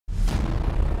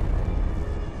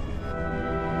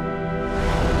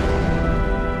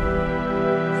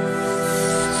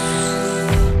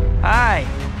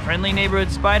Friendly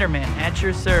neighborhood Spider-Man at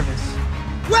your service.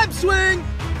 Web swing!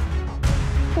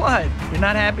 What? You're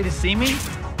not happy to see me?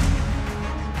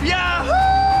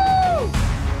 Yahoo!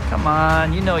 Come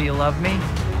on, you know you love me.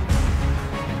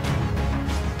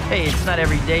 Hey, it's not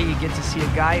every day you get to see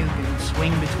a guy who can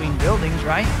swing between buildings,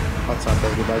 right? What's up,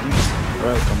 everybody?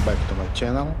 Welcome back to my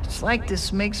channel. It's like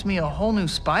this makes me a whole new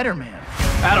Spider-Man.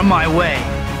 Out of my way!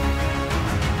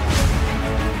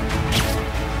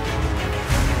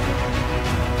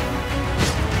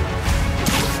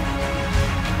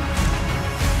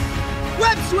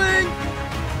 Web swing!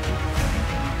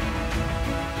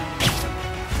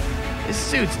 This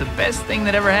suit's the best thing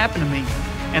that ever happened to me,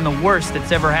 and the worst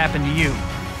that's ever happened to you.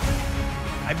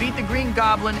 I beat the Green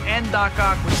Goblin and Doc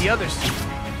Ock with the other suit.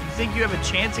 You think you have a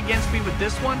chance against me with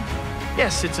this one?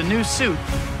 Yes, it's a new suit.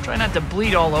 Try not to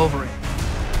bleed all over it.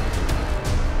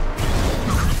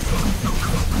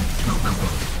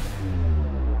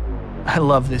 I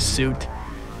love this suit,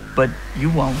 but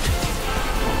you won't.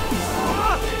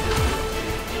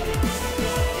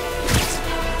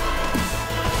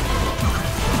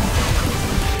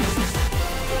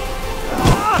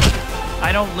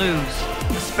 I don't lose,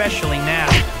 especially now.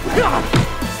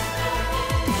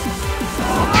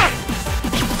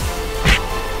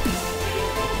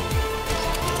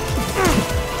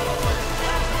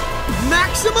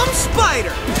 Maximum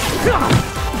Spider!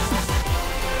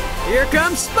 Here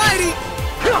comes Spidey!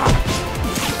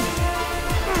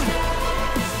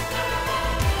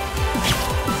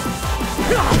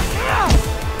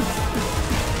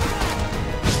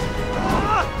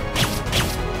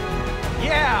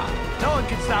 Yeah! No one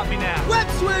can stop me now. Web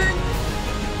swing!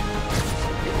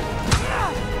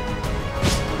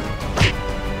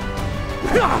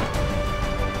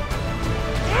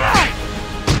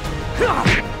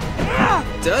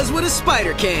 Does what a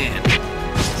spider can.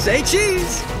 Say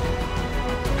cheese!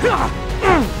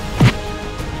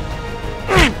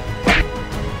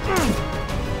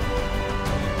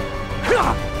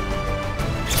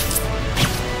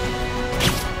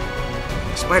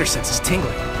 Spider sense is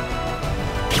tingling.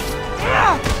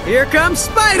 Here comes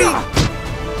Spidey!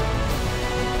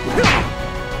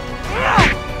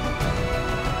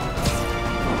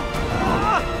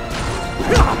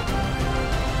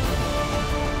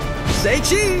 Say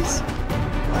cheese!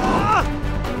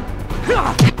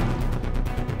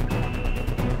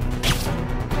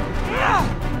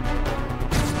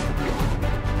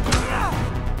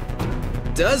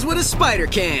 Does what a spider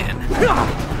can.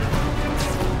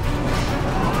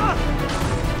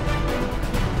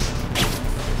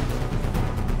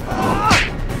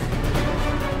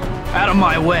 Out of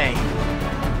my way.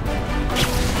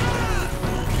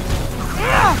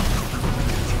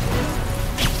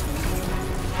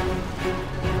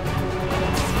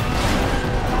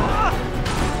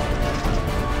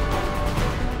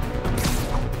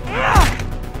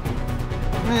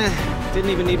 Didn't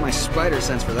even need my spider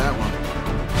sense for that one.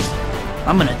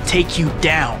 I'm gonna take you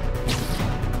down.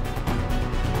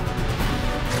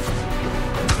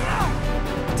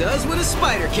 Does what a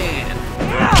spider can.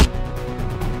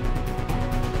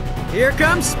 Here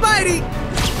comes Spidey!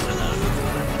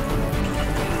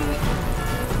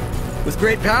 With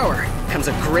great power comes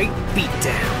a great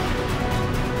beatdown.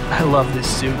 I love this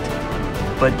suit,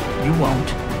 but you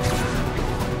won't.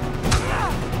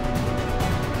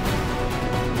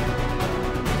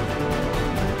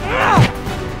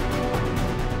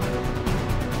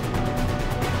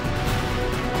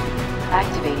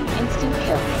 Activating instant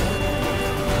kill.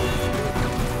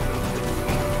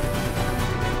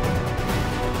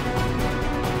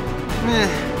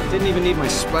 Didn't even need my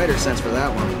spider sense for that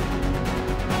one.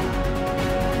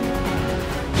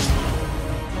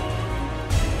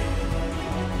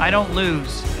 I don't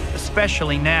lose,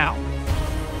 especially now.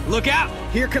 Look out!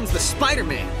 Here comes the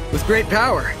Spider-Man. With great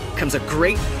power comes a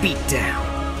great beatdown.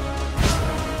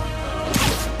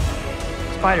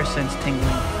 Spider sense tingling.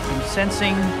 I'm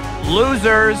sensing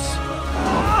losers.